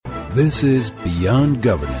This is Beyond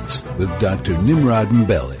Governance with Dr. Nimrod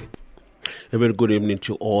Mbele. A very good evening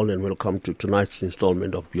to all and welcome to tonight's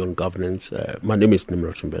installment of Beyond Governance. My name is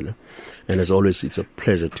Nimrod Mbele, and as always, it's a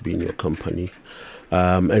pleasure to be in your company.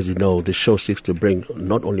 As you know, the show seeks to bring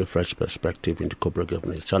not only a fresh perspective into corporate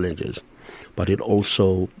governance challenges, but it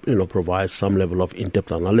also, provides some level of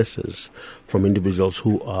in-depth analysis from individuals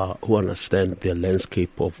who understand the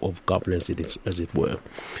landscape of governance, as it were.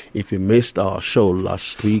 If you missed our show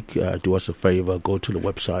last week, do us a favor, go to the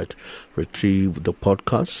website, retrieve the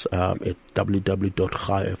podcast at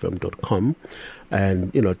www.highfm.com,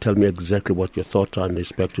 and tell me exactly what your thoughts are in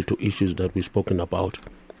respect to issues that we've spoken about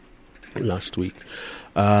last week.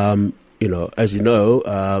 As you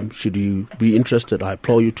know, should you be interested, I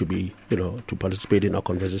implore you to be, to participate in our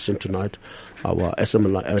conversation tonight. Our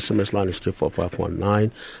SMS line is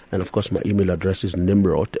 34519, and of course my email address is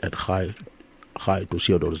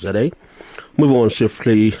nimrod@hi.co.za. Moving on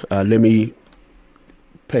swiftly, let me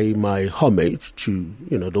pay my homage to,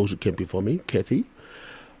 those who came before me, Kathy,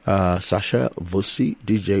 Sasha, Vusi,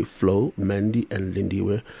 DJ, Flo, Mandy, and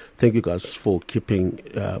Lindiwe. Thank you guys for keeping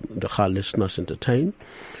the high listeners entertained.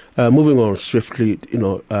 Moving on swiftly,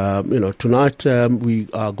 tonight we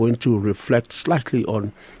are going to reflect slightly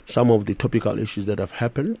on some of the topical issues that have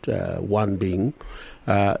happened. One being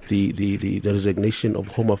the resignation of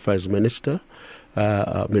Home Affairs Minister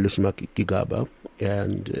Matisonn Gigaba,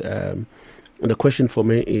 and the question for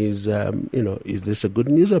me is, is this a good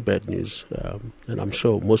news or bad news? And I'm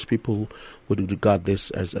sure most people would regard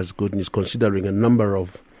this as good news, considering a number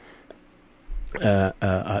of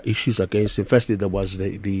issues against him. Firstly, there was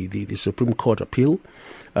the Supreme Court appeal,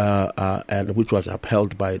 and which was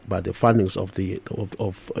upheld by the findings of the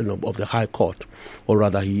High Court, or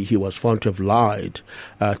rather, he was found to have lied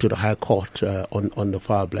to the High Court on the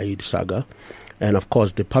Fireblade saga. And of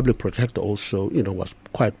course, the public protector also, was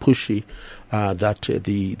quite pushy that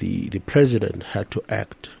the president had to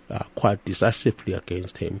act quite decisively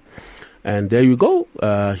against him. And there you go.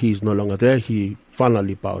 He's no longer there. He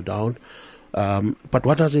finally bowed down. But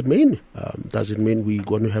what does it mean? Does it mean we're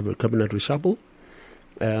going to have a cabinet reshuffle?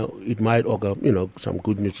 It might augur, some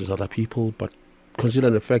good news to other people, but consider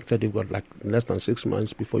the fact that you've got like less than 6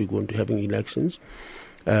 months before you go into having elections.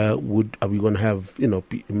 Are we going to have,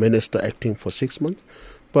 minister acting for 6 months?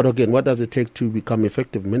 But again, what does it take to become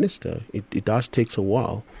effective minister? It does take a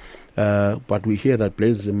while. But we hear that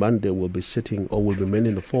Blaise Zimande will be sitting or will remain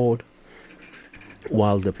in the fort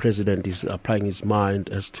while the president is applying his mind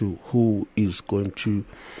as to who is going to,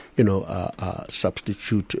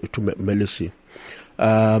 substitute to Melusi.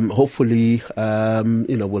 Hopefully,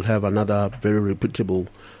 we'll have another very reputable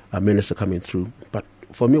minister coming through. But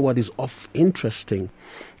for me, what is interesting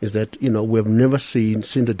is that, we've never seen,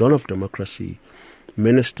 since the dawn of democracy,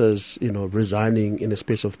 ministers, resigning in a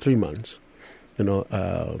space of 3 months.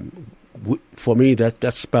 For me,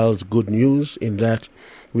 that spells good news in that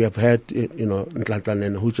we have had,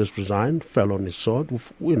 Ndaba who just resigned, fell on his sword,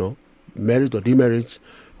 merits or demerits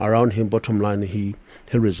around him. Bottom line, he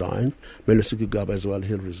resigned. Matisonn Gigaba as well,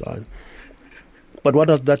 he'll resign. But what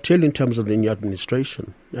does that tell in terms of the new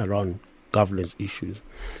administration around governance issues?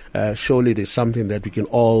 Surely there's something that we can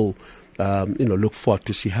all, look forward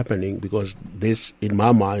to see happening, because this, in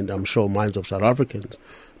my mind, I'm sure minds of South Africans,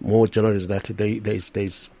 more generally, is that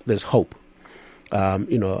there's hope.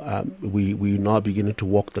 We now beginning to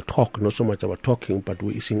walk the talk, not so much about talking, but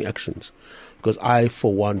we're seeing actions. Because I,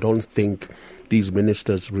 for one, don't think these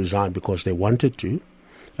ministers resigned because they wanted to.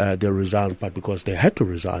 They resigned, but because they had to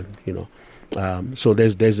resign, So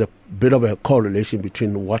there's a bit of a correlation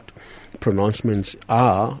between what pronouncements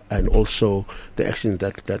are and also the actions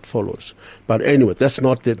that follows. But anyway, that's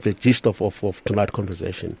not the gist of tonight's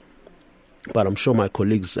conversation. But I'm sure my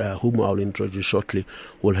colleagues, whom I'll introduce shortly,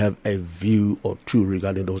 will have a view or two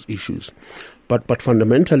regarding those issues. But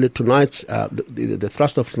fundamentally, tonight's the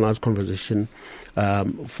thrust of tonight's conversation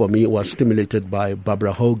for me was stimulated by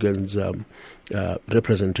Barbara Hogan's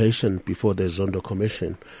representation before the Zondo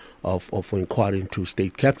Commission of inquiry into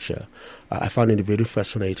state capture. I found it very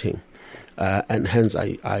fascinating, and hence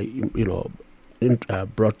I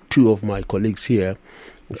brought two of my colleagues here,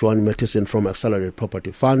 Joanne Matisonn from Accelerated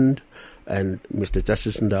Property Fund and Mr.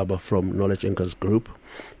 Justice Ndaba from Knowledge Anchors Group.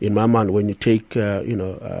 In my mind, when you take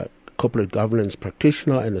corporate governance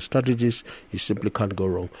practitioner and a strategist, you simply can't go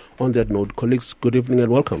wrong. On that note, colleagues, good evening and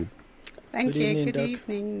welcome. Thank you. Good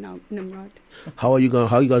evening, Nimrod. How are you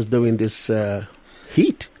guys doing this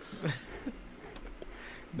heat?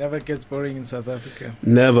 Never gets boring in South Africa.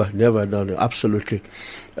 Never, no, absolutely.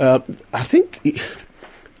 I think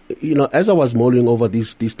as I was mulling over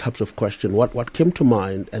these types of questions, what came to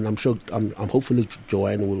mind, and I'm sure, I'm hopefully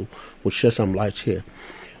Joanne will share some light here.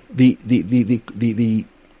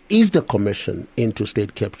 Is the commission into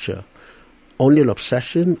state capture only an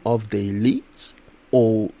obsession of the elites,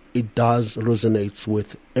 or it does resonate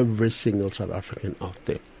with every single South African out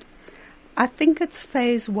there? I think it's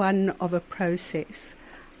phase one of a process.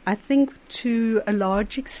 I think to a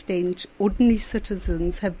large extent, ordinary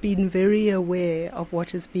citizens have been very aware of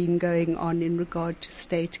what has been going on in regard to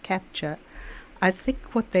state capture. I think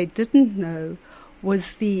what they didn't know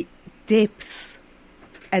was the depths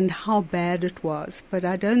and how bad it was, but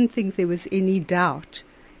I don't think there was any doubt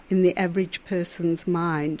in the average person's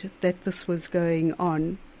mind that this was going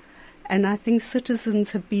on. And I think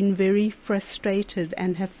citizens have been very frustrated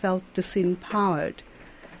and have felt disempowered.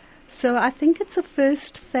 So I think it's a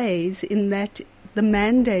first phase in that the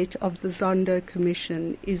mandate of the Zondo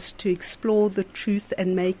Commission is to explore the truth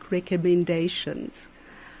and make recommendations.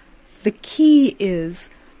 The key is,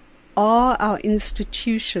 are our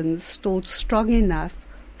institutions still strong enough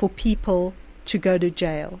for people to go to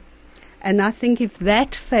jail? And I think if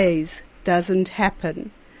that phase doesn't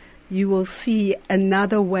happen, you will see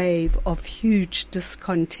another wave of huge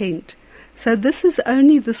discontent. So this is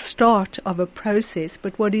only the start of a process,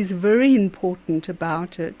 but what is very important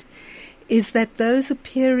about it is that those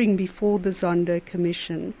appearing before the Zondo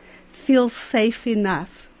Commission feel safe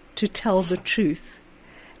enough to tell the truth.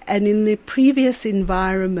 And in the previous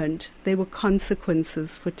environment, there were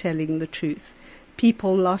consequences for telling the truth.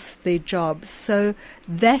 People lost their jobs. So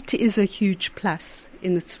that is a huge plus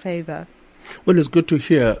in its favor. Well, it's good to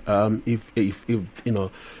hear. If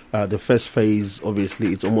the first phase,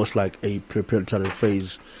 obviously, it's almost like a preparatory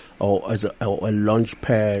phase, or as a launch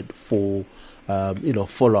pad for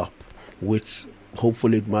follow-up, which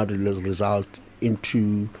hopefully might result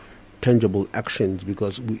into tangible actions,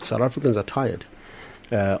 because South Africans are tired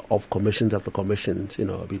of commissions after commissions.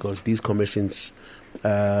 Because these commissions,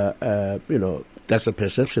 that's a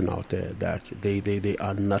perception out there that they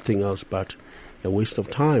are nothing else but a waste of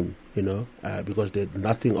time, because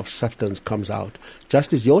nothing of substance comes out.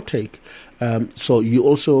 Just as your take. So you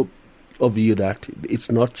also view that it's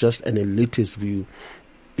not just an elitist view;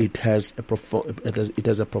 it has a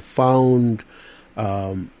profound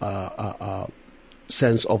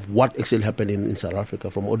sense of what actually happened in South Africa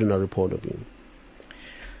from ordinary point of view.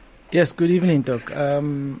 Yes. Good evening, Doc.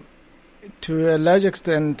 To a large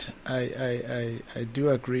extent, I do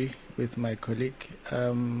agree with my colleague.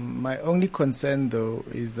 My only concern, though,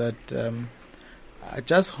 is that I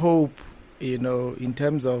just hope, in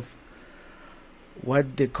terms of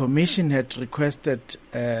what the Commission had requested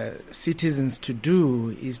citizens to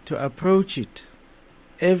do, is to approach it.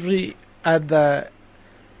 Every other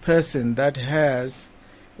person that has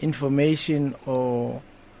information or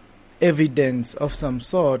evidence of some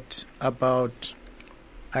sort about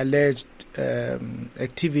alleged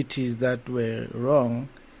activities that were wrong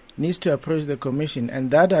needs to approach the Commission, and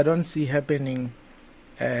that I don't see happening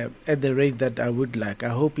at the rate that I would like. I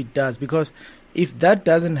hope it does, because if that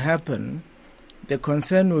doesn't happen, the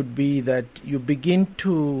concern would be that you begin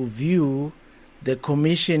to view the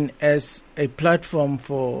Commission as a platform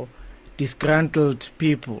for disgruntled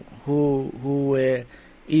people who were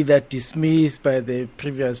either dismissed by the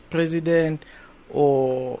previous president,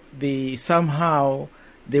 or they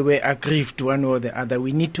were aggrieved one or the other.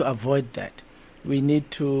 We need to avoid that. We need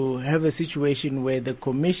to have a situation where the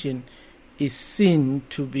Commission is seen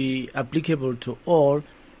to be applicable to all,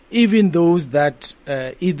 even those that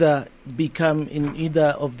either become in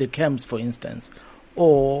either of the camps, for instance,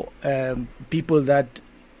 or people that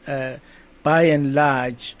by and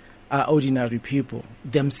large are ordinary people.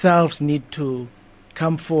 Themselves need to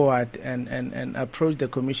come forward and approach the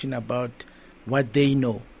Commission about what they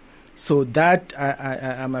know. So that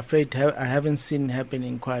I'm afraid I haven't seen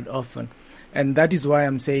happening quite often, and that is why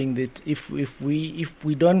I'm saying that if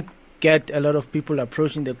we don't get a lot of people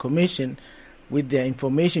approaching the Commission with their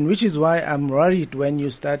information, which is why I'm worried when you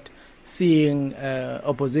start seeing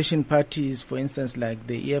opposition parties, for instance, like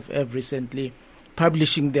the EFF recently,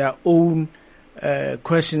 publishing their own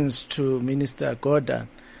questions to Minister Gordhan.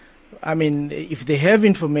 I mean, if they have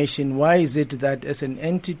information, why is it that as an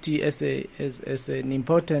entity, as an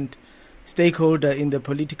important stakeholder in the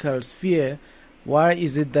political sphere, why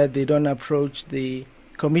is it that they don't approach the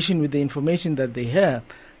Commission with the information that they have,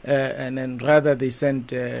 and then rather they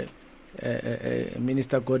send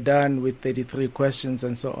Minister Gordhan with 33 questions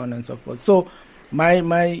and so on and so forth? So my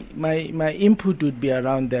input would be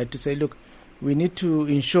around that, to say, look, we need to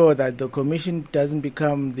ensure that the Commission doesn't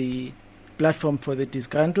become the platform for the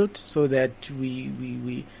disgruntled, so that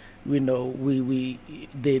we its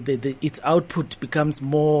output becomes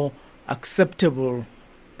more acceptable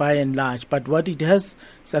by and large. But what it has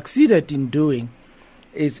succeeded in doing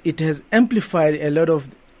is it has amplified a lot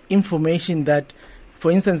of information that,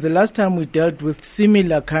 for instance, the last time we dealt with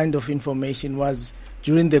similar kind of information was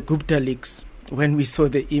during the Gupta leaks, when we saw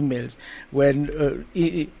the emails, when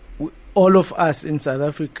all of us in South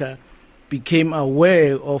Africa became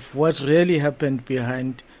aware of what really happened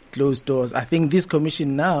behind closed doors. I think this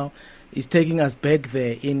commission now is taking us back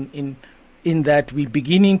there in that we're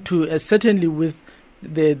beginning to, certainly with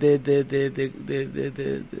the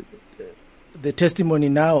testimony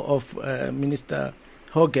now of Minister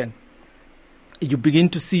Hogan, you begin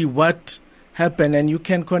to see what happened, and you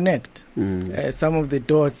can connect some of the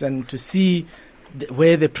dots and to see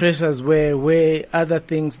where the pressures were, where other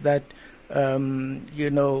things that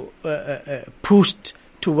pushed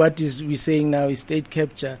to what is we're saying now is state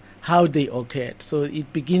capture, how they occurred. So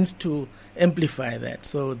it begins to amplify that.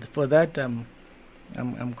 So for that, I'm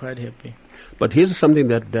quite happy. But here's something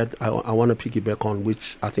that I want to piggyback on,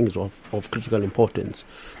 which I think is of critical importance.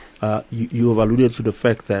 You have alluded to the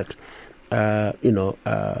fact that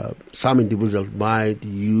some individuals might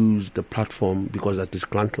use the platform because they're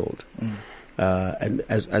disgruntled, and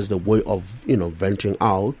as the way of venting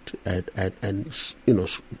out and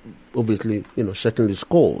obviously certainly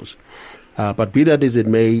scores. But be that as it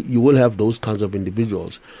may, you will have those kinds of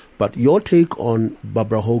individuals. But your take on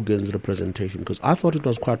Barbara Hogan's representation, because I thought it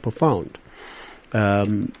was quite profound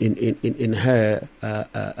in her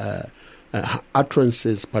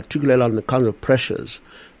utterances, particularly on the kind of pressures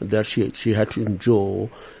that she had to endure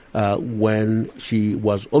when she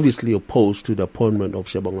was obviously opposed to the appointment of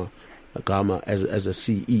Siyabonga Gama as a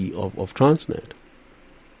CE of Transnet.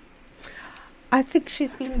 I think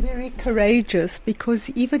she's been very courageous, because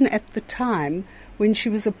even at the time when she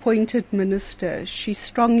was appointed minister, she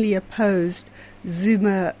strongly opposed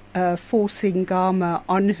Zuma forcing Gama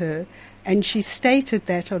on her, and she stated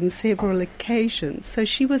that on several occasions. So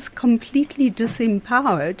she was completely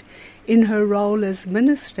disempowered in her role as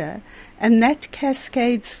minister, and that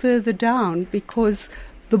cascades further down, because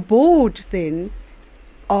the board then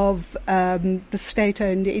of the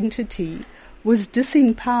state-owned entity was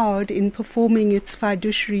disempowered in performing its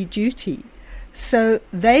fiduciary duty. So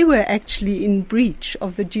they were actually in breach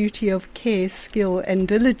of the duty of care, skill and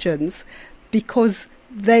diligence, because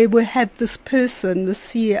they had this person, the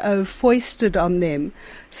CEO, foisted on them.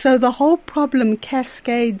 So the whole problem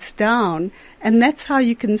cascades down, and that's how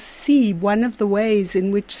you can see one of the ways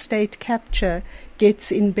in which state capture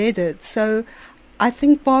gets embedded. So I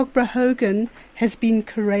think Barbara Hogan has been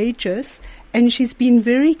courageous, and she's been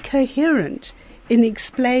very coherent in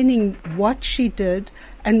explaining what she did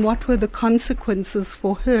and what were the consequences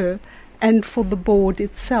for her and for the board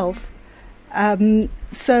itself.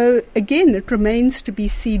 So again, it remains to be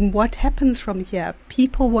seen what happens from here.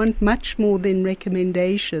 People want much more than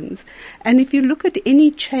recommendations. And if you look at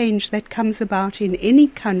any change that comes about in any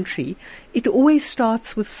country, it always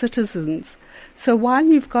starts with citizens. So while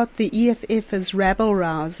you've got the EFF as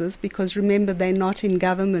rabble-rousers, because remember they're not in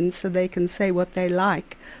government so they can say what they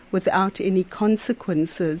like without any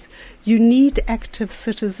consequences, you need active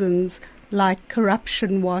citizens like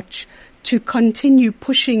Corruption Watch to continue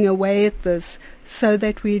pushing away at this, so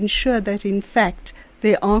that we ensure that in fact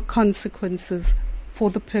there are consequences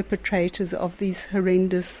for the perpetrators of these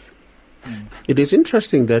horrendous. It is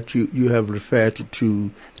interesting that you have referred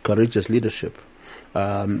to courageous leadership.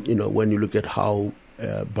 When you look at how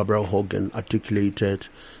Barbara Hogan articulated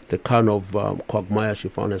the kind of quagmire she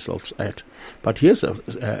found herself at. But here's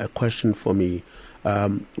a question for me,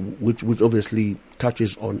 which obviously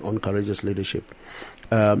touches on courageous leadership.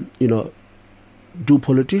 Do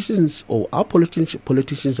politicians, or are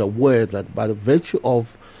politicians aware that by the virtue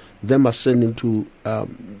of them ascending to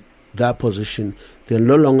that position, they're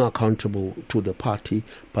no longer accountable to the party,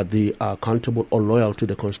 but they are accountable or loyal to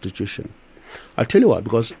the Constitution? I'll tell you why,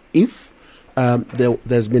 because if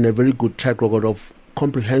there's been a very good track record of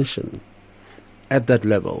comprehension at that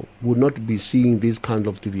level, we would not be seeing this kind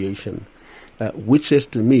of deviation, which says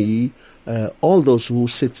to me, all those who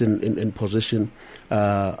sit in position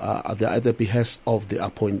are at the behest of the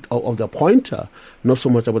appointer, not so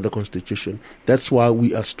much about the Constitution. That's why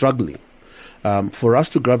we are struggling. For us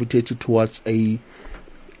to gravitate towards an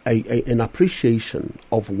appreciation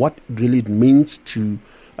of what really it means to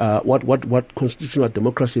what constitutional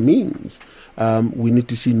democracy means, we need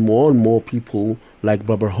to see more and more people like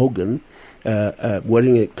Barbara Hogan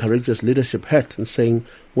wearing a courageous leadership hat and saying,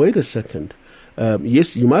 wait a second,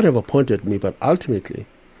 yes, you might have appointed me, but ultimately,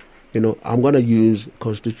 I'm going to use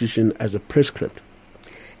Constitution as a prescript.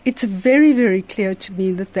 It's very, very clear to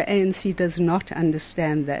me that the ANC does not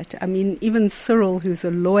understand that. I mean, even Cyril, who's a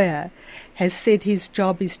lawyer, has said his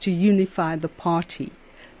job is to unify the party.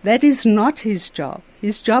 That is not his job.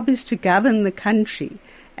 His job is to govern the country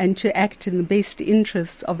and to act in the best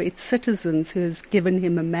interests of its citizens, who has given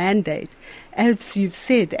him a mandate, as you've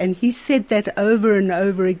said. And he said that over and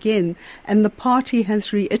over again, and the party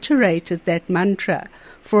has reiterated that mantra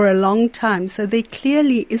for a long time. So there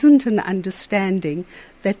clearly isn't an understanding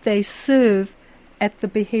that they serve at the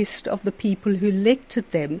behest of the people who elected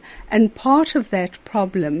them. And part of that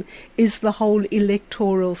problem is the whole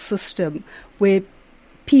electoral system, where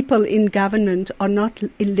people in government are not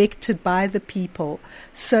elected by the people.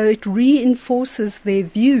 So it reinforces their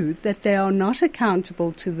view that they are not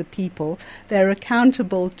accountable to the people. They're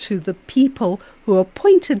accountable to the people who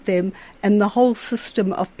appointed them, and the whole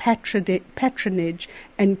system of patronage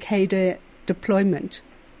and cadre deployment.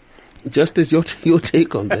 Justice, your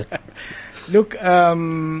take on that? Look,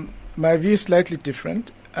 my view is slightly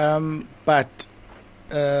different, but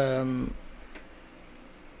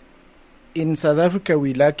in South Africa,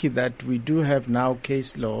 we're lucky that we do have now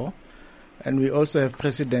case law, and we also have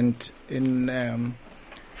precedent in,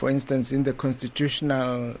 for instance, in the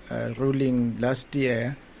constitutional ruling last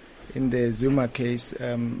year, in the Zuma case,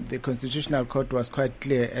 the Constitutional Court was quite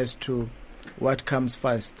clear as to what comes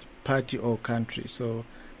first, party or country. So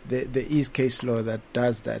there is case law that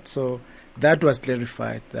does that. So that was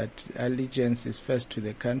clarified, that allegiance is first to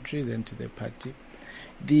the country, then to the party.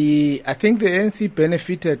 I think the ANC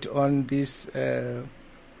benefited on this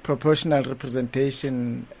proportional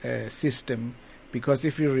representation system, because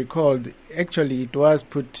if you recall, actually it was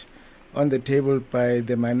put on the table by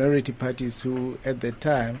the minority parties who at the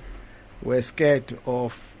time were scared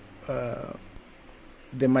of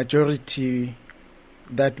the majority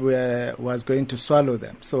that was going to swallow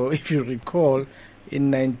them. So if you recall,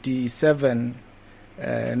 in 96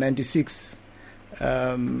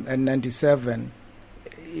 and 97,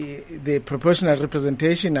 the proportional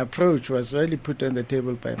representation approach was really put on the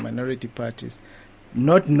table by minority parties,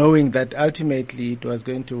 not knowing that ultimately it was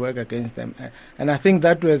going to work against them. And I think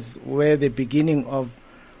that was where the beginning of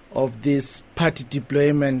this party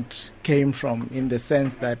deployment came from, in the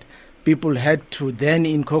sense that people had to then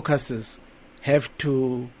in caucuses have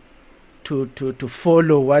to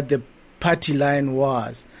follow what the party line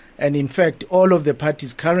was. And in fact, all of the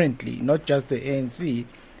parties currently, not just the ANC,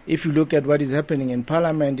 if you look at what is happening in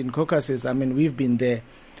Parliament, in caucuses, I mean, we've been there.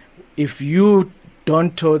 If you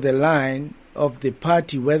don't toe the line of the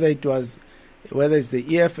party, whether it's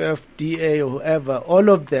the EFF, DA, or whoever, all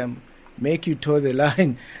of them make you toe the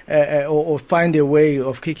line or find a way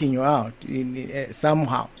of kicking you out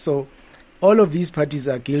somehow. So all of these parties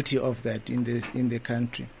are guilty of that in the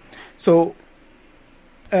country. So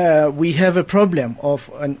we have a problem of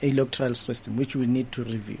an electoral system which we need to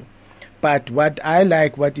review. But what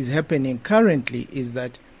is happening currently is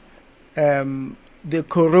that the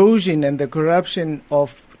corrosion and the corruption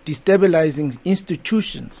of destabilizing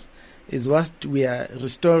institutions is what we are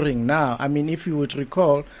restoring now. I mean, if you would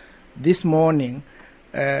recall, this morning,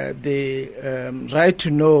 the Right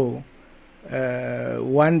to Know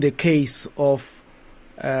won the case of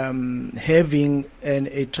having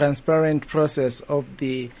a transparent process of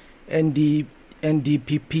the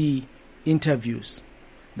NDPP interviews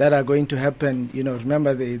that are going to happen. You know,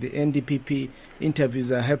 remember the NDPP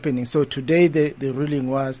interviews are happening. So today the ruling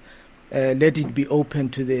was let it be open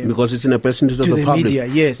to the, because it's in the best interest of the public, media.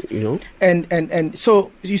 Yes, you know, and so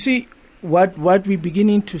you see what we're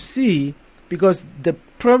beginning to see, because the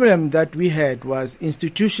problem that we had was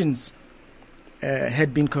institutions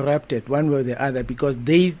had been corrupted one way or the other, because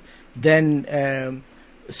they then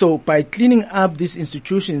so by cleaning up these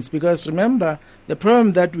institutions, because remember, the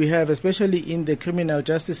problem that we have, especially in the criminal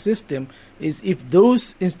justice system, is if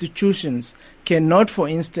those institutions cannot, for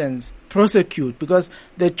instance, prosecute, because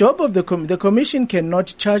the job of the commission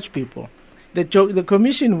cannot charge people. The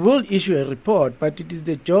commission will issue a report, but it is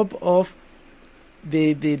the job of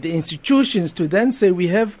the institutions to then say, we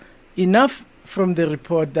have enough from the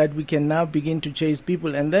report that we can now begin to chase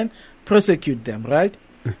people and then prosecute them, right?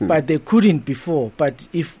 Mm-hmm. But they couldn't before. But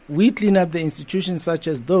if we clean up the institutions such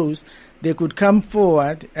as those, they could come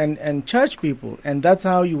forward and charge people. And that's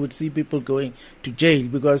how you would see people going to jail.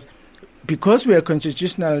 Because we are a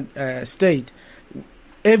constitutional state,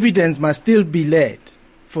 evidence must still be laid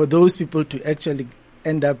for those people to actually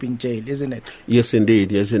end up in jail, isn't it? Yes,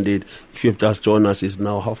 indeed. Yes, indeed. If you've just joined us, it's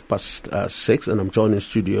now 6:30, and I'm joined in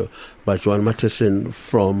studio by Joanne Matisonn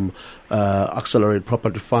from Accelerate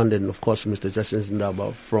Property Fund, and of course Mr. Justice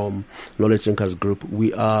Ndaba from Knowledge Thinkers Group.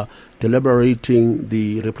 We are deliberating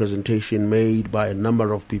the representation made by a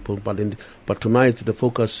number of people, but tonight the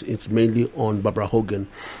focus is mainly on Barbara Hogan.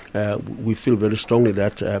 We feel very strongly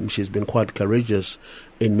that she's been quite courageous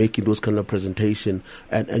in making those kind of presentation,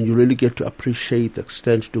 and you really get to appreciate the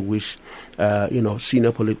extent to which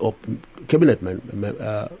senior or cabinet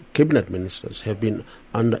ministers have been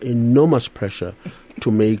under enormous pressure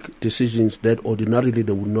to make decisions that ordinarily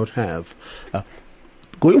they would not have.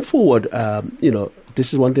 Going forward,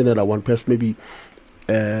 this is one thing that I want perhaps maybe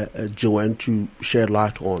Joanne to shed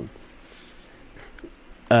light on.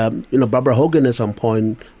 Barbara Hogan at some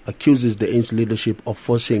point accuses the ANC leadership of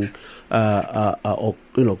forcing or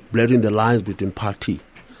blurring the lines between party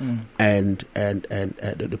and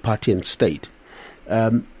the party and state.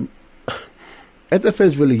 At the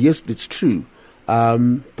face value, yes, it's true.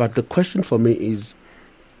 But the question for me is,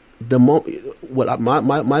 my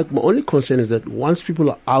only concern is that once people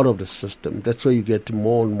are out of the system, that's where you get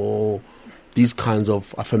more and more these kinds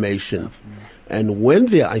of affirmation. And when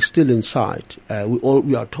they are still inside,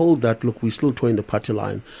 we are told that, look, we're still towing the party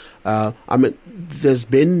line. There's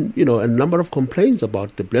been, a number of complaints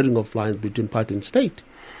about the blurring of lines between party and state.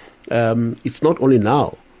 It's not only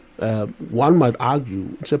now. One might argue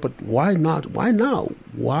and say, but why not? Why now?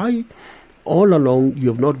 Why all along you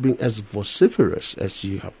have not been as vociferous as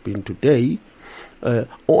you have been today,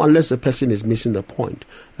 or unless the person is missing the point?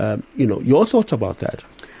 Your thoughts about that?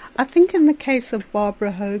 I think in the case of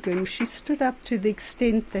Barbara Hogan, she stood up to the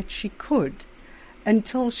extent that she could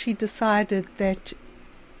until she decided that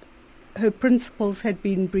her principles had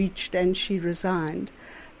been breached and she resigned.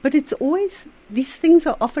 But it's always, these things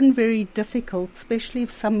are often very difficult, especially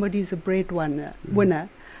if somebody's a breadwinner.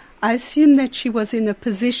 I assume that she was in a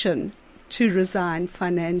position to resign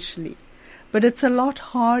financially. But it's a lot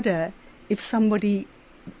harder if somebody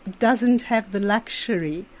doesn't have the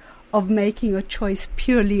luxury of making a choice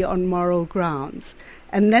purely on moral grounds.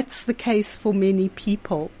 And that's the case for many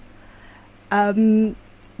people.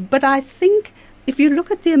 But I think if you look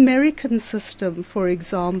at the American system, for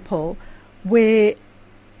example, where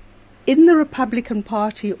in the Republican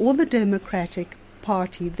Party or the Democratic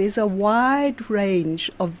Party, there's a wide range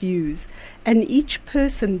of views, and each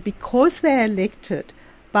person, because they're elected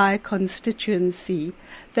by a constituency,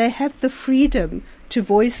 they have the freedom to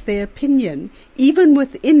voice their opinion. Even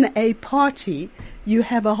within a party, you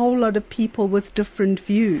have a whole lot of people with different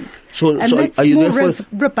views. So that's are you more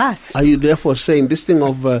robust. Are you therefore saying this thing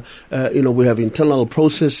of, we have internal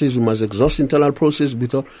processes, we must exhaust internal process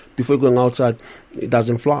before going outside, it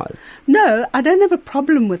doesn't fly? No, I don't have a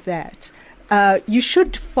problem with that. You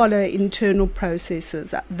should follow internal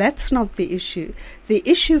processes. That's not the issue. The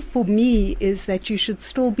issue for me is that you should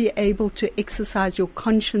still be able to exercise your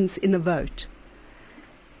conscience in a vote.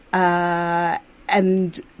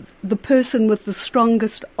 And the person with the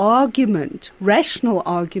strongest argument, rational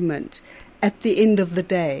argument, at the end of the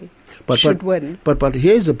day should win. But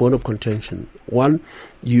here's a bone of contention. One,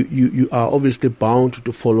 you are obviously bound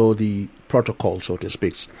to follow the protocol, so to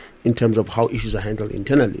speak, in terms of how issues are handled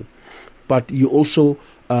internally. But you also,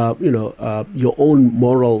 your own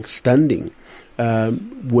moral standing,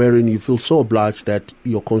 wherein you feel so obliged that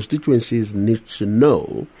your constituencies need to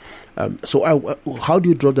know. So how do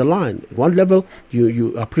you draw the line? At one level,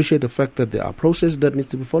 you appreciate the fact that there are processes that need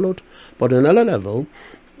to be followed. But on another level,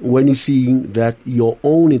 when you see that your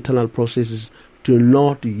own internal processes do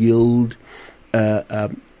not yield,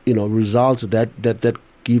 results that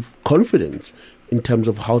give confidence in terms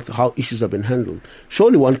of how issues have been handled.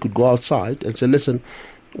 Surely one could go outside and say, listen,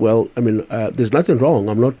 there's nothing wrong.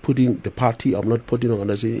 I'm not putting the party, I'm not putting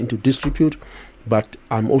organization into disrepute, but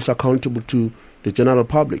I'm also accountable to the general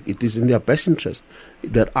public. It is in their best interest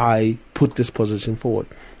that I put this position forward.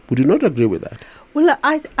 Would you not agree with that? Well,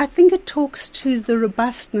 I think it talks to the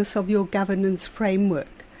robustness of your governance framework.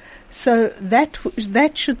 So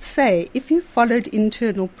that should say, if you followed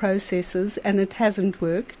internal processes and it hasn't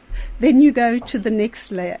worked, then you go to the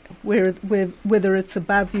next layer, whether it's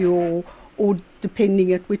above you or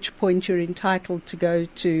depending at which point you're entitled to go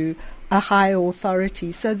to a higher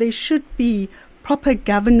authority. So there should be proper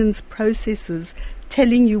governance processes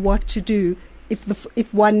telling you what to do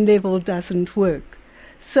if one level doesn't work.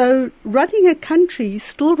 So running a country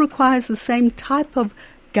still requires the same type of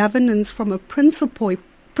governance from a principal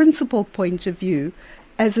point of view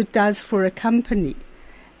as it does for a company.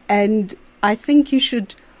 And I think you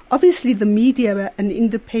should, obviously the media and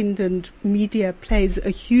independent media plays a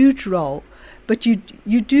huge role, but you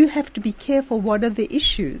do have to be careful what are the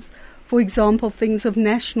issues. For example, things of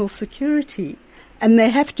national security. and they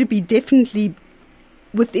have to be definitely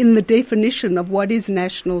within the definition of what is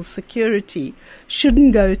national security,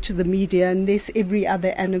 shouldn't go to the media unless every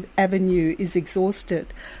other avenue is exhausted.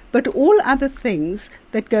 But all other things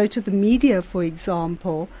that go to the media, for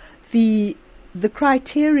example, the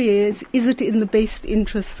criteria is it in the best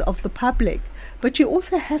interests of the public? But you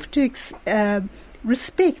also have to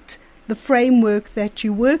respect the framework that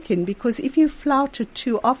you work in, because if you flout it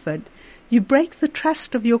too often, you break the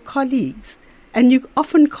trust of your colleagues, and you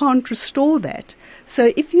often can't restore that.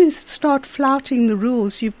 So if you start flouting the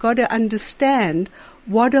rules, you've got to understand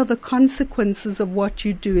what are the consequences of what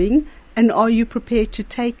you're doing, and are you prepared to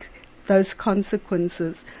take those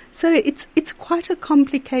consequences? So it's quite a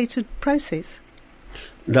complicated process.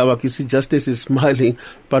 Ndaba, you see, Justice is smiling,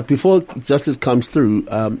 but before Justice comes through,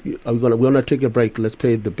 we're gonna take a break. Let's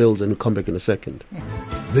pay the bills and we'll come back in a second.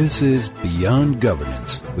 This is Beyond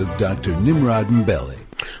Governance with Dr. Nimrod Mbele.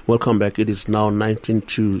 Welcome back. It is now 19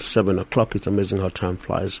 to 7 o'clock. It's amazing how time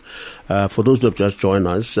flies. For those who have just joined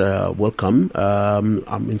us, welcome.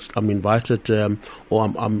 I'm invited,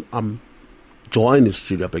 I'm joined in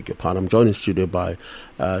studio, I beg your pardon. I'm joined in studio by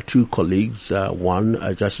two colleagues. One,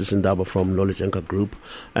 Justice Ndaba from Knowledge Anchor Group,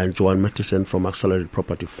 and Joanne Matisonn from Accelerated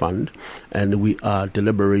Property Fund. And we are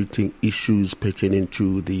deliberating issues pertaining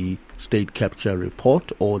to the state capture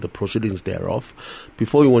report or the proceedings thereof.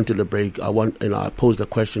 Before we went to the break, I posed a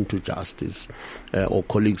question to Justice or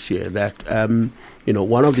colleagues here that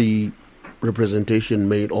one of the representation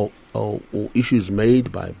made or issues made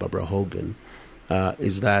by Barbara Hogan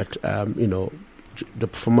is that the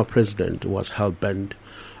former president was hell bent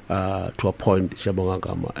to appoint Siyabonga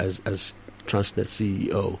Gama as Transnet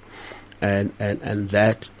CEO, and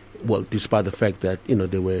that, well, despite the fact that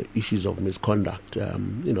there were issues of misconduct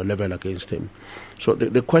leveled against him. So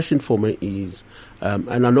the question for me is,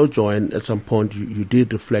 and I know, Joanne, at some point you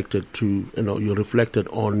did reflected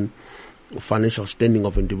on financial standing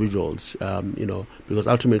of individuals, because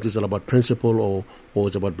ultimately it's all about principle or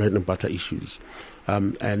it's about bread and butter issues.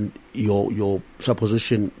 And your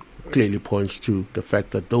supposition clearly points to the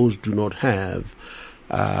fact that those do not have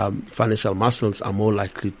financial muscles are more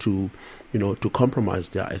likely to compromise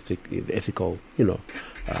their ethical,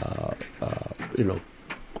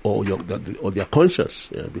 or their conscience,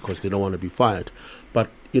 because they don't want to be fired. But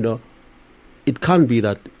it can't be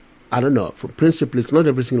that. I don't know. From principle, it's not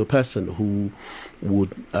every single person who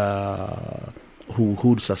would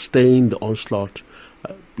sustain the onslaught,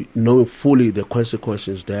 knowing fully the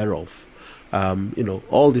consequences thereof.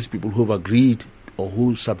 All these people who've agreed or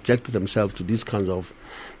who subjected themselves to these kinds of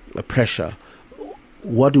pressure.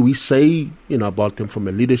 What do we say, about them from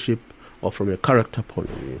a leadership or from a character point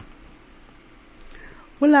of view?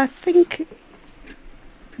 Well, I think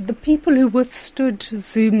the people who withstood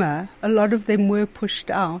Zuma, a lot of them were pushed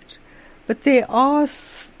out. But there are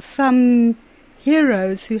some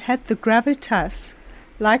heroes who had the gravitas,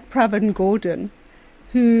 like Pravin Gordhan,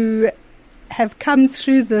 who have come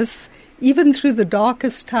through this, even through the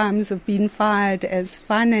darkest times of being fired as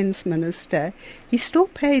finance minister. He still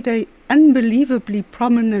played an unbelievably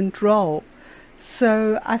prominent role.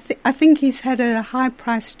 So I think he's had a high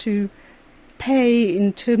price to pay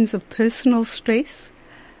in terms of personal stress.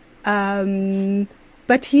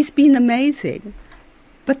 But he's been amazing.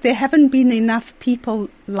 But there haven't been enough people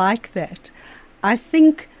like that. I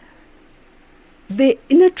think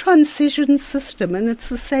in a transition system, and it's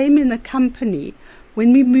the same in a company,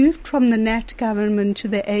 when we moved from the Nat government to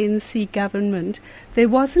the ANC government, there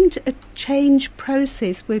wasn't a change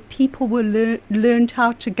process where people were learned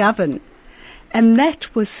how to govern. And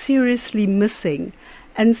that was seriously missing.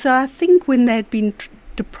 And so I think when they'd been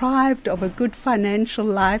deprived of a good financial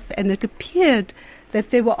life, and it appeared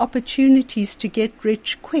that there were opportunities to get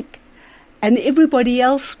rich quick, and everybody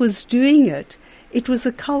else was doing it, it was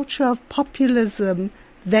a culture of populism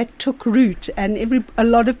that took root, and a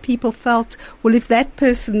lot of people felt, well, if that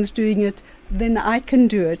person's doing it, then I can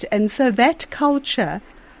do it. And so that culture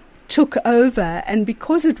took over, and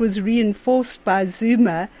because it was reinforced by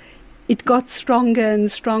Zuma, it got stronger and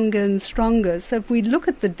stronger and stronger. So if we look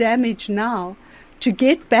at the damage now, to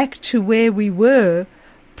get back to where we were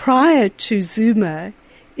prior to Zuma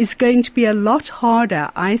is going to be a lot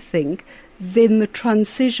harder, I think, than the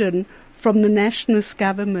transition from the nationalist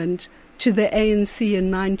government to the ANC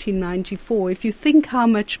in 1994. If you think how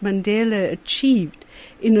much Mandela achieved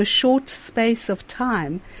in a short space of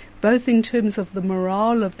time, both in terms of the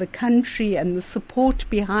morale of the country and the support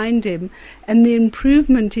behind him and the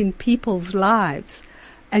improvement in people's lives,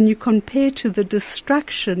 and you compare to the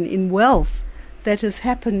destruction in wealth that has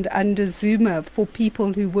happened under Zuma for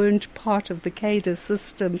people who weren't part of the cadre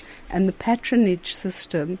system and the patronage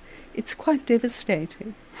system, it's quite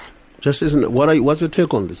devastating. Just isn't it? What's your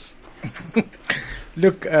take on this?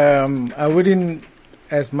 Look, I wouldn't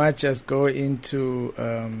as much as go into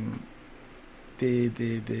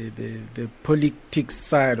the politics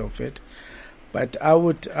side of it, but I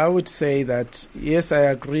would say that yes, I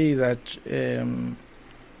agree that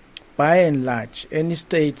by and large, any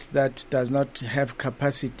state that does not have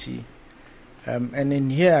capacity, and in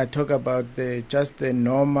here I talk about just the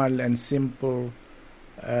normal and simple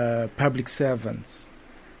public servants,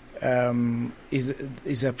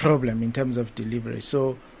 is a problem in terms of delivery.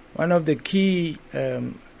 So one of the key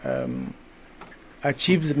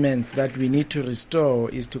achievements that we need to restore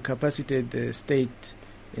is to capacitate the state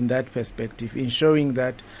in that perspective, ensuring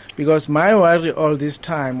that, because my worry all this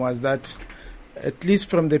time was that at least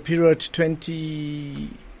from the period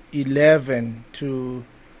 2011 to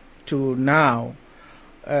now,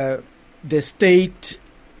 the state,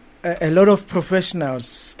 a lot of professionals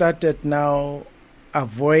started now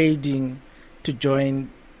avoiding to join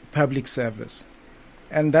public service,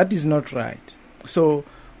 and that is not right. So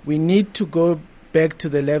we need to go back to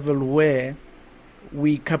the level where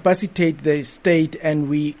we capacitate the state and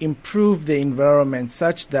we improve the environment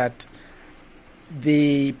such that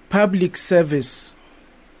the public service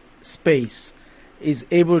space is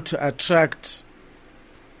able to attract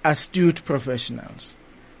astute professionals.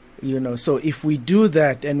 So if we do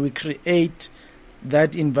that and we create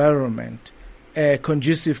that environment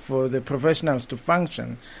conducive for the professionals to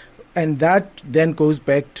function, and that then goes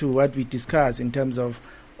back to what we discussed in terms of,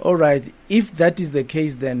 all right, if that is the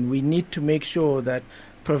case, then we need to make sure that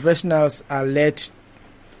professionals are let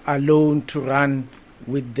alone to run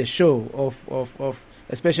with the show of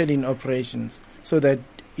especially in operations, so that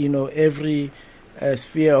every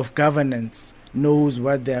sphere of governance knows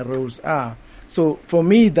what their roles are. So for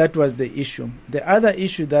me, that was the issue. The other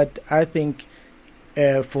issue that I think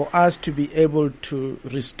for us to be able to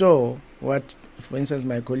restore what, for instance,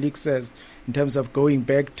 my colleague says in terms of going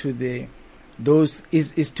back to those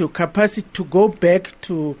is to capacity to go back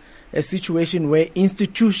to a situation where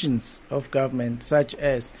institutions of government, such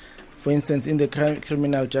as, for instance, in the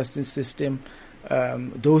criminal justice system,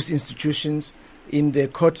 those institutions in the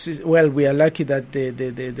court system. Well, we are lucky that the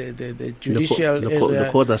judicial the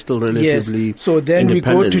court are still relatively. Yes. So then we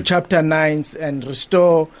go to Chapter 9s and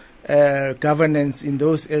restore governance in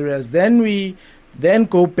those areas. Then we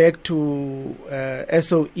go back to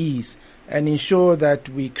SOEs and ensure that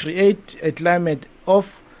we create a climate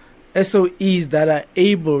of SOEs that are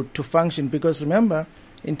able to function. Because remember,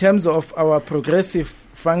 in terms of our progressive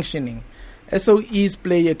functioning, SOEs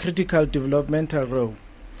play a critical developmental role.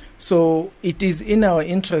 So it is in our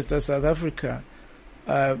interest as South Africa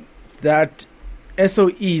that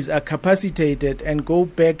SOEs are capacitated and go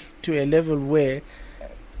back to a level where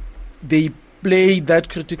they play that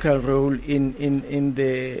critical role in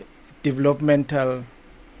the developmental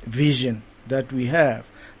vision that we have.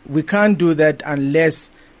 We can't do that unless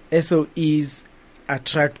SOEs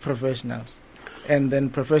attract professionals, and then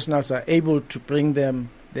professionals are able to bring them,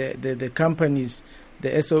 the companies, the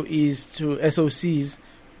SOCs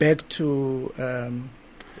back to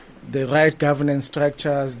the right governance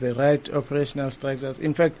structures, the right operational structures.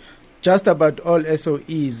 In fact, just about all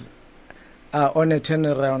SOEs are on a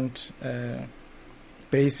turnaround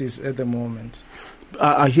basis at the moment.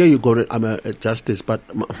 I hear you, Gordon. I'm a justice, but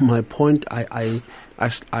my point, I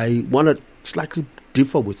want to slightly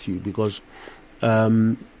differ with you, because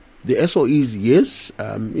the SOEs, yes,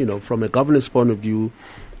 from a governance point of view,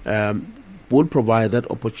 would provide that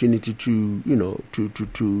opportunity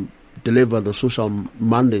to deliver the social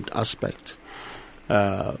mandate aspect,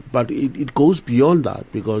 but it goes beyond that,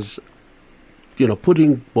 because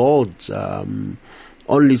putting boards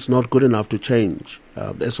only is not good enough to change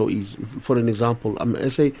the SOEs. For an example,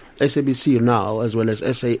 SABC now, as well as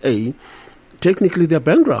SAA, technically they're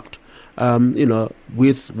bankrupt.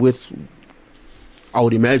 With I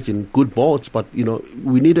would imagine good boards, but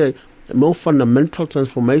we need a more fundamental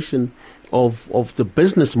transformation of the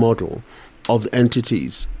business model of the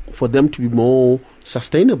entities for them to be more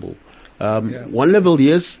sustainable. One level,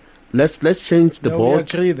 yes, let's change the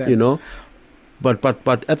board. We agree then. But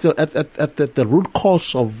at the root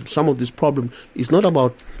cause of some of this problem is not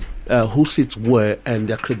about who sits where and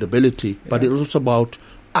their credibility, but it's also about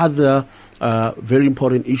other very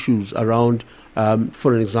important issues around,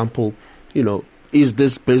 for an example, is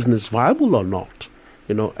this business viable or not?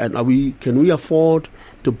 And can we afford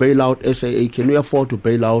to bail out SAA? Can we afford to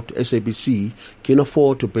bail out SABC? Can we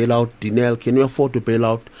afford to bail out Dinel? Can we afford to bail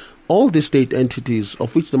out all the state entities,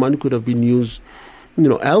 of which the money could have been used,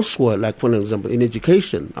 elsewhere, like, for example, in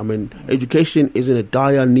education. I mean, education is in a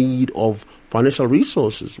dire need of financial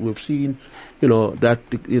resources. We've seen, that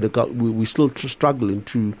we're still struggling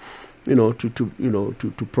to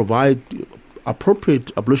provide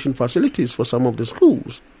appropriate ablution facilities for some of the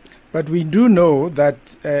schools. But we do know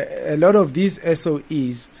that a lot of these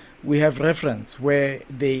SOEs, we have reference where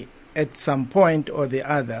they, at some point or the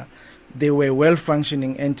other, they were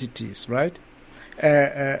well-functioning entities, right?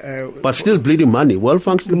 But still bleeding money.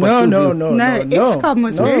 Well-functioning, no. ESCOM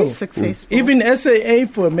was very successful. Even SAA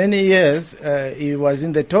for many years, it was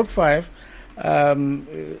in the top 5,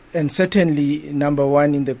 and certainly number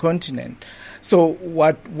 1 in the continent. So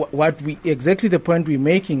what we exactly the point we're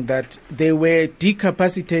making, that they were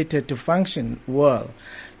decapacitated to function well.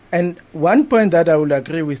 And one point that I will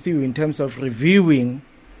agree with you in terms of reviewing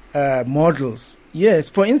models. Yes,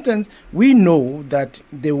 for instance, we know that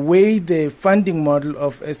the way the funding model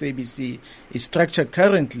of SABC is structured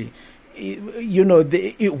currently,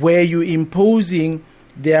 where you're imposing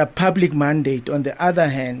their public mandate on the other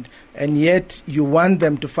hand, and yet you want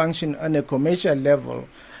them to function on a commercial level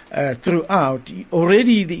throughout.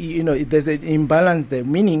 Already, there's an imbalance there,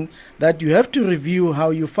 meaning that you have to review how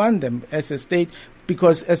you fund them as a state,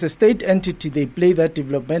 because as a state entity, they play that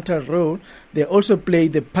developmental role. They also play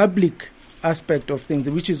the public aspect of things,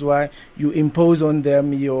 which is why you impose on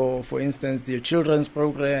them for instance, your children's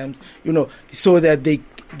programs, so that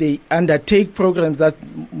they undertake programs that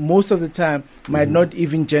most of the time might not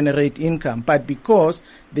even generate income, but because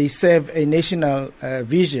they serve a national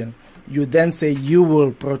vision, you then say you will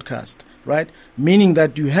broadcast, right? Meaning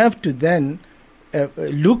that you have to then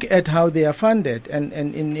look at how they are funded and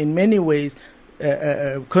in many ways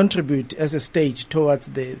contribute as a stage towards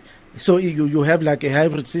so you have like a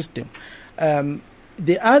hybrid system.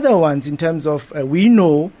 The other ones, in terms of we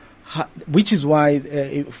know, which is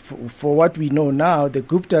why for what we know now, the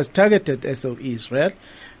Guptas targeted SOEs, right?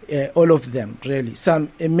 All of them, really.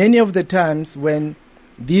 Many of the times when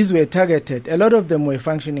these were targeted, a lot of them were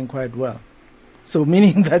functioning quite well. So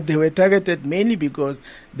meaning that they were targeted mainly because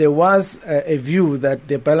there was a view that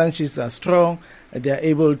their balance sheets are strong, they are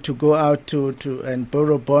able to go out to and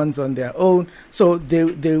borrow bonds on their own. So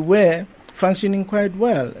they were functioning quite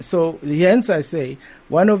well. So hence I say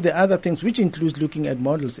one of the other things, which includes looking at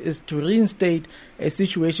models, is to reinstate a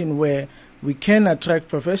situation where we can attract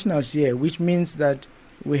professionals here, which means that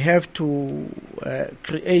we have to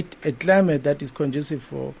create a climate that is conducive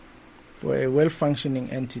for a well-functioning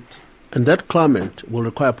entity. And that climate will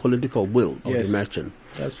require political will, I would imagine.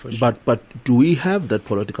 That's for sure. But do we have that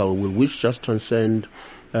political will, which just transcend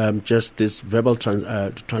just this verbal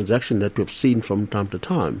transaction that we've seen from time to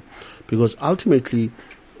time? Because ultimately,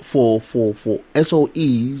 for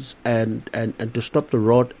SOEs and to stop the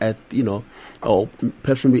rot at or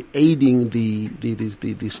perhaps maybe aiding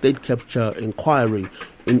the state capture inquiry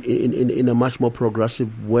in a much more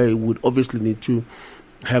progressive way, would obviously need to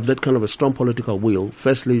have that kind of a strong political will.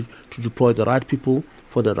 Firstly, to deploy the right people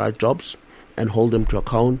for the right jobs and hold them to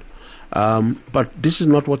account. But this is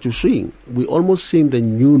not what you're seeing. We're almost seeing the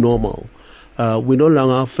new normal. We're no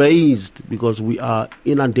longer phased because we are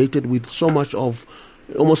inundated with so much of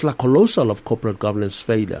almost like colossal of corporate governance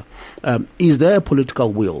failure. Is there a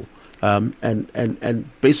political will?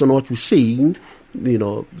 And based on what we're seeing,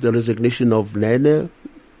 the resignation of Nene,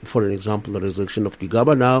 for an example, the resignation of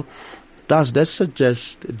Gigaba now, does that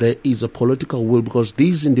suggest there is a political will? Because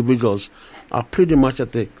these individuals are pretty much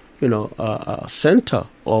at the center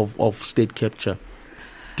of state capture,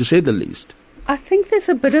 to say the least. I think there's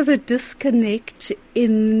a bit of a disconnect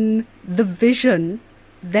in the vision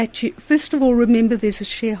that you, first of all, remember there's a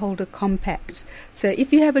shareholder compact. So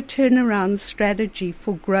if you have a turnaround strategy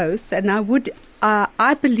for growth, and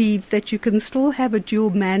I believe that you can still have a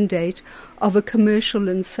dual mandate of a commercial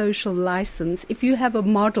and social license if you have a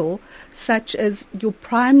model such as your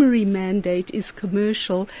primary mandate is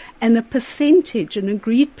commercial and an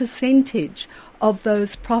agreed percentage of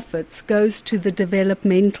those profits goes to the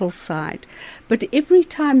developmental side. But every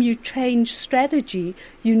time you change strategy,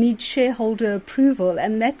 you need shareholder approval,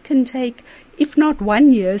 and that can take, if not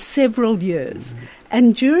 1 year, several years. Mm-hmm.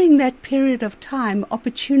 And during that period of time,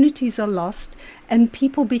 opportunities are lost and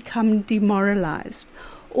people become demoralized.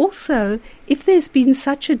 Also, if there's been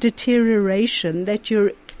such a deterioration that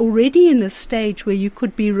you're already in a stage where you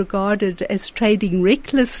could be regarded as trading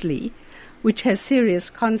recklessly, which has serious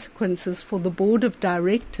consequences for the board of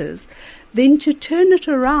directors, then to turn it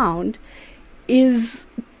around is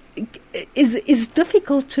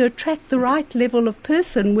difficult to attract the right level of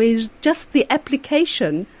person, whereas just the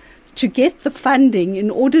application to get the funding in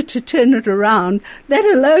order to turn it around, that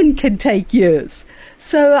alone can take years.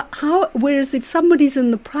 So whereas if somebody's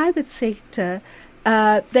in the private sector,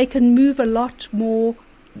 they can move a lot more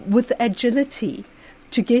with agility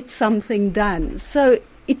to get something done. So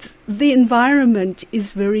the environment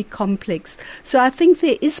is very complex. So I think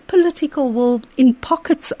there is political will in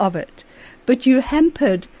pockets of it, but you're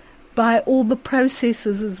hampered by all the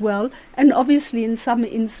processes as well, and obviously in some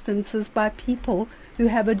instances by people who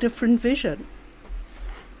have a different vision.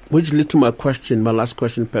 Which leads to my last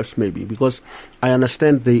question perhaps maybe, because I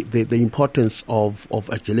understand the importance of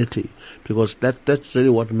agility, because that's really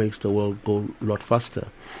what makes the world go a lot faster.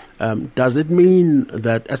 Does it mean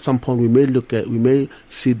that at some point we may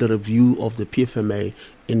see the review of the PFMA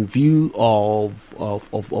in view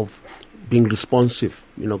of being responsive?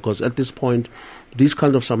 Because at this point, these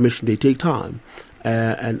kinds of submissions, they take time,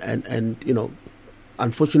 and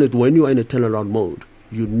unfortunately, when you are in a turnaround mode,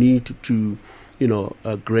 you need to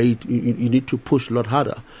grade. You need to push a lot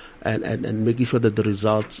harder, and making sure that the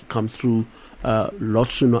results come through a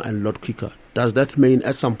lot sooner and a lot quicker. Does that mean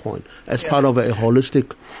at some point, as part of a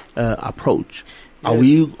holistic approach,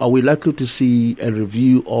 yes, are we likely to see a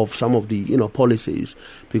review of some of the policies?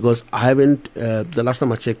 Because I haven't. The last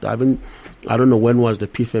time I checked, I don't know when was the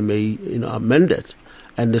PFMA amended,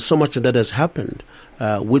 and there's so much that has happened.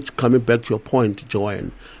 Which, coming back to your point,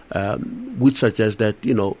 Joanne, which suggests that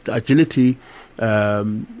the agility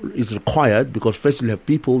is required, because first you have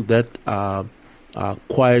people that are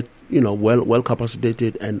quite well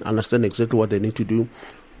capacitated and understand exactly what they need to do,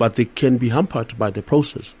 but they can be hampered by the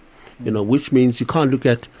process. Which means you can't look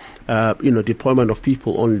at deployment of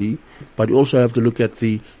people only, but you also have to look at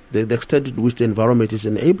the extent to which the environment is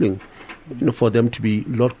enabling for them to be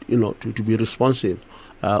to be responsive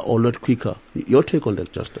or a lot quicker. Your take on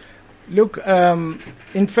that, Justin? Look,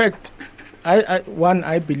 in fact,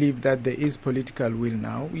 I believe that there is political will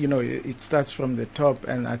now. It starts from the top,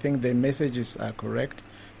 and I think the messages are correct.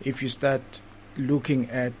 If you start looking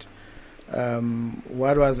at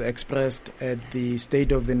what was expressed at the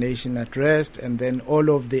State of the Nation address and then all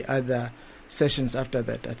of the other sessions after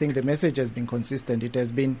that, I think the message has been consistent. It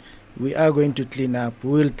has been, we are going to clean up,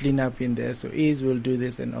 we'll clean up in the SOEs, we'll do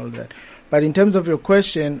this and all that. But in terms of your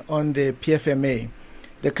question on the PFMA,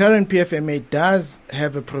 the current PFMA does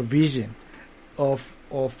have a provision of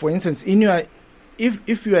for instance, if you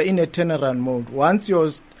are in a turnaround mode, once your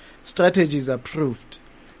strategy is approved,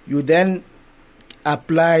 you then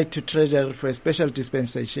apply to Treasury for a special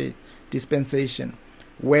dispensation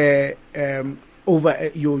where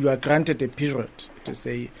you are granted a period to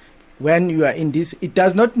say when you are in this. It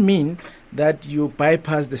does not mean that you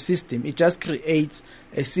bypass the system. It just creates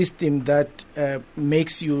a system that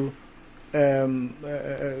makes you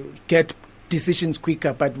get decisions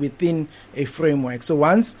quicker, but within a framework. So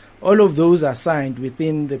once all of those are signed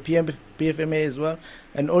within the PFMA as well,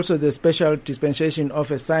 and also the special dispensation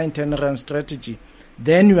of a signed turnaround strategy,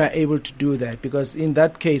 then you are able to do that. Because in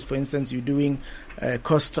that case, for instance, you're doing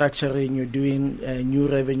cost structuring, you're doing new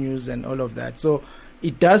revenues and all of that. So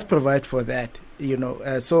it does provide for that,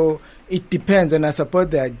 so it depends, and I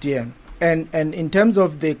support the idea. And in terms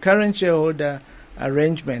of the current shareholder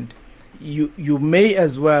arrangement, you may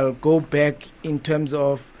as well go back in terms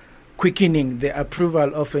of quickening the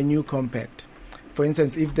approval of a new compact. For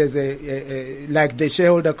instance, if there's like the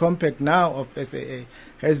shareholder compact now of SAA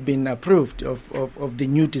has been approved of the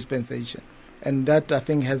new dispensation, and that I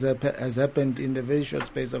think has happened in the very short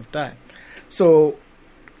space of time. So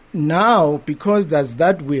now, because there's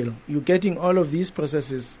that will, you're getting all of these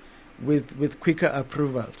processes with quicker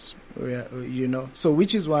approvals. So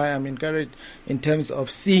which is why I'm encouraged in terms of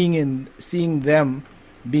seeing them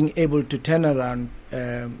being able to turn around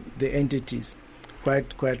the entities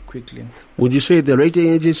quite quickly. Would you say the rating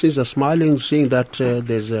agencies are smiling, seeing that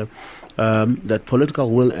there's that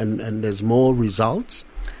political will and there's more results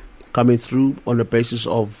coming through on the basis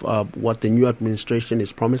of what the new administration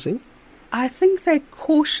is promising? I think they're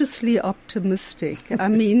cautiously optimistic. I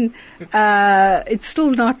mean, it's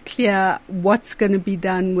still not clear what's going to be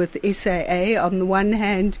done with SAA. On the one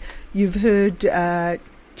hand, you've heard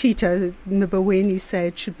Tito Mboweni say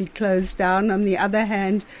it should be closed down. On the other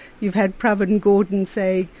hand, you've had Pravin Gordhan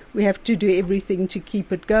say we have to do everything to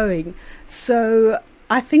keep it going. So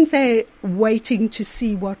I think they're waiting to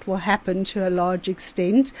see what will happen to a large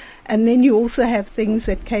extent. And then you also have things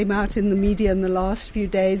that came out in the media in the last few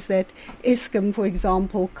days that Eskom, for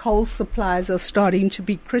example, coal supplies are starting to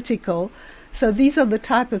be critical So these are the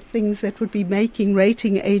type of things that would be making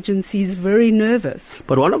rating agencies very nervous.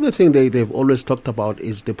 But one of the things they've always talked about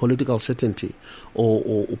is the political certainty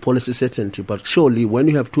or policy certainty. But surely when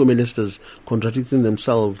you have two ministers contradicting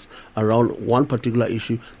themselves around one particular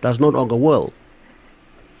issue, does not augur well.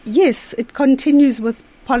 Yes, it continues with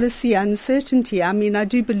policy uncertainty. I mean, I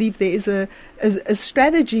do believe there is a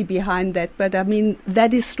strategy behind that, but I mean,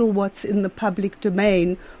 that is still what's in the public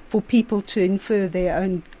domain for people to infer their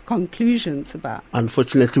own conclusions about.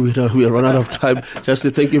 Unfortunately, we run out of time. Just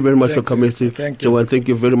to thank you very much for coming through. Joanne, thank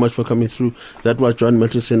you very much for coming through. That was Joanne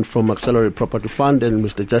Matisonn from Accelerate Property Fund and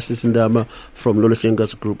Mr. Justice Ndaba from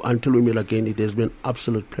Lolushenga's Group. Until we meet again, it has been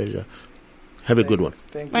absolute pleasure. Have a good one.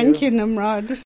 Thank you, Nimrod.